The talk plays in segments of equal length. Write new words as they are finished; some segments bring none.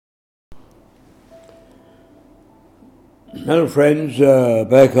Hello friends,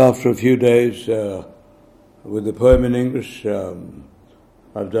 back after a few days with the poem in English.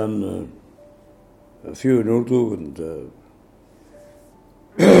 I've done a few in Urdu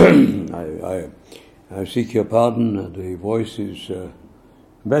and I seek your pardon. The voice is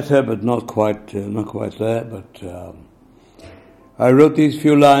better but not quite there, but I wrote these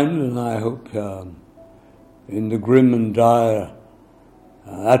few lines and I hope in the grim and dire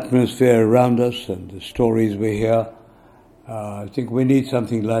atmosphere around us and the stories we hear, I think we need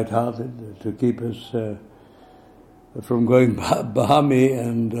something light-hearted to keep us from going balmy.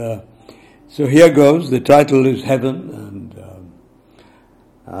 And so here goes. The title is Heaven, and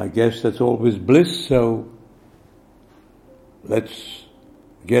I guess that's always bliss, so let's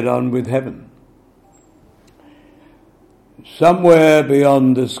get on with heaven. Somewhere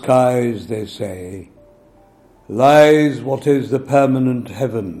beyond the skies, they say, lies what is the permanent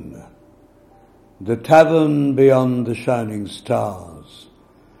heaven, the tavern beyond the shining stars,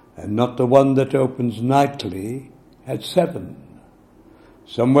 and not the one that opens nightly at 7.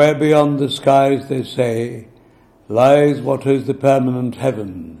 Somewhere beyond the skies, they say, lies what is the permanent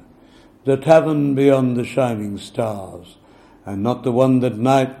heaven, the tavern beyond the shining stars, and not the one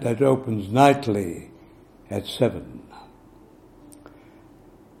that opens nightly at 7.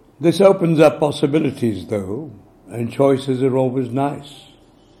 This opens up possibilities, though, and choices are always nice.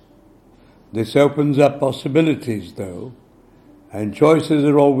 This opens up possibilities, though, and choices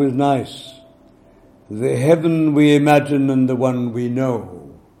are always nice. The heaven we imagine and the one we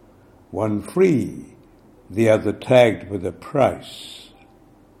know, one free, the other tagged with a price.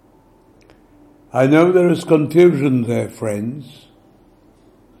 I know there is confusion there, friends,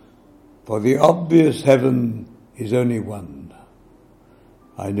 for the obvious heaven is only one.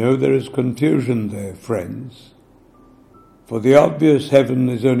 I know there is confusion there, friends, for the obvious heaven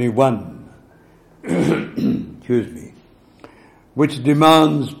is only one. Excuse me, which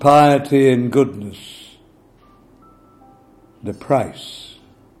demands piety and goodness, the price,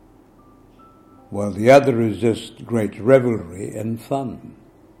 while the other is just great revelry and fun.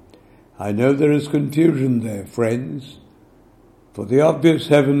 I know there is confusion there, friends, for the obvious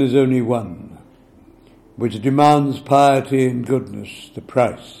heaven is only one, which demands piety and goodness, the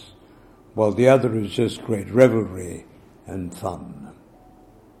price, while the other is just great revelry and fun.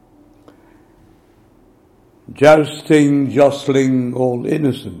 Jousting, jostling, all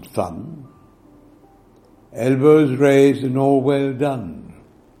innocent fun, elbows raised and all well done.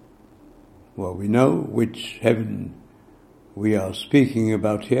 Well, we know which heaven we are speaking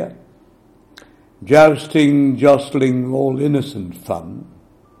about here. Jousting, jostling, all innocent fun,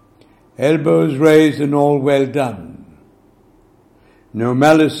 elbows raised and all well done. No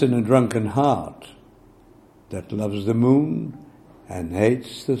malice in a drunken heart that loves the moon and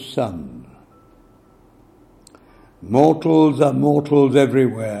hates the sun. Mortals are mortals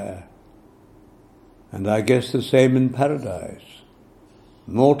everywhere, and I guess the same in paradise.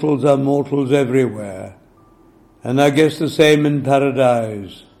 Mortals are mortals everywhere, and I guess the same in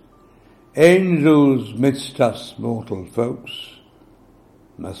paradise. Angels midst us mortal folks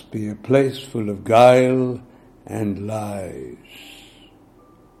must be a place full of guile and lies.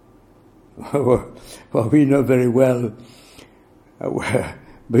 Well, we know very well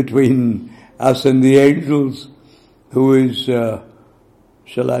between us and the angels who is,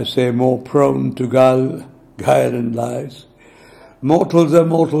 shall I say, more prone to guile and lies. Mortals are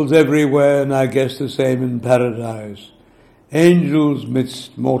mortals everywhere, and I guess the same in paradise. Angels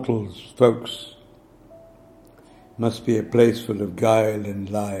midst mortals, folks, must be a place full of guile and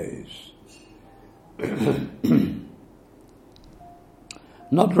lies.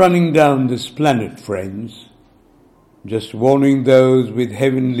 Not running down this planet, friends, just warning those with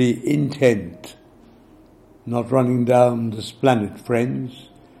heavenly intent. Not running down this planet, friends,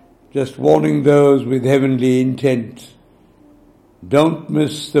 just warning those with heavenly intent. Don't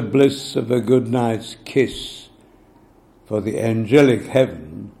miss the bliss of a good night's kiss, for the angelic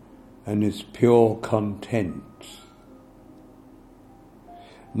heaven and its pure content.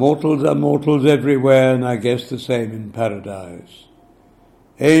 Mortals are mortals everywhere, and I guess the same in paradise.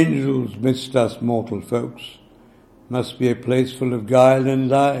 Angels midst us mortal folks must be a place full of guile and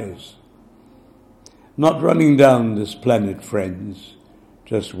lies. Not running down this planet, friends,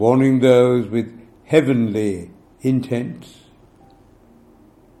 just warning those with heavenly intent.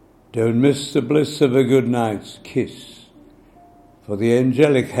 Don't miss the bliss of a good night's kiss, for the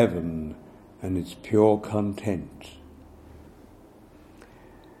angelic heaven and its pure content.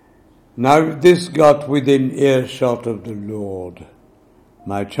 Now if this got within earshot of the Lord,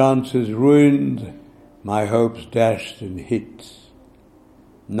 my chances ruined, my hopes dashed and hit.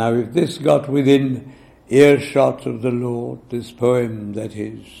 Now if this got within earshot of the Lord, this poem that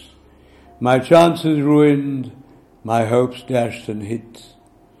is. My chances ruined, my hopes dashed and hit.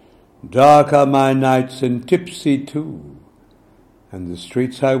 Dark are my nights and tipsy too, and the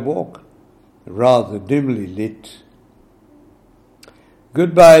streets I walk rather dimly lit.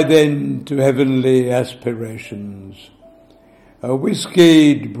 Goodbye then to heavenly aspirations. A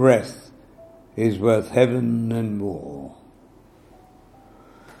whiskeyed breath is worth heaven and more.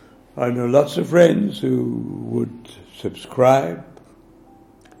 I know lots of friends who would subscribe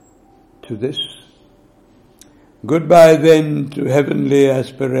to this. Goodbye then to heavenly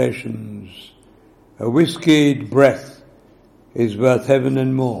aspirations. A whiskeyed breath is worth heaven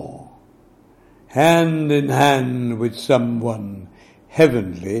and more. Hand in hand with someone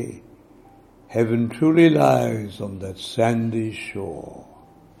heavenly, heaven truly lies on that sandy shore.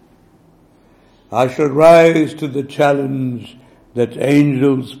 I shall rise to the challenge that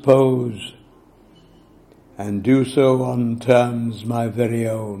angels pose, and do so on terms my very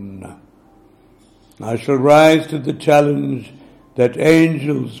own. I shall rise to the challenge that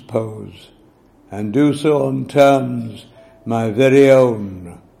angels pose, and do so on terms my very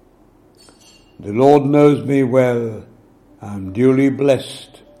own. The Lord knows me well, I'm duly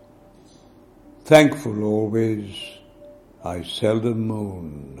blessed. Thankful always, I seldom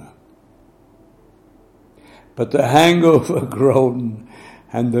moan. But the hangover groan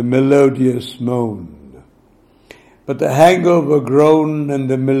and the melodious moan. But the hangover groan and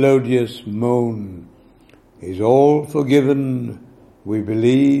the melodious moan is all forgiven, we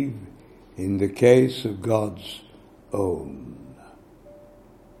believe, in the case of God's own.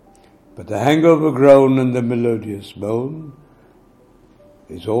 But the hangover groan and the melodious moan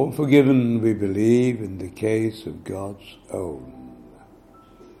is all forgiven, we believe, in the case of God's own.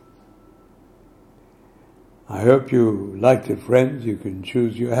 I hope you liked it, friends. You can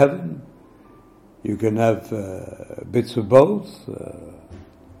choose your heaven. You can have bits of both.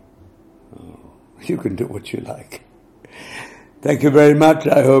 You can do what you like. Thank you very much.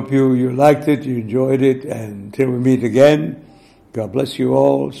 I hope you liked it, you enjoyed it, and until we meet again, God bless you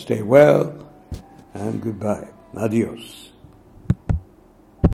all, stay well, and goodbye. Adios.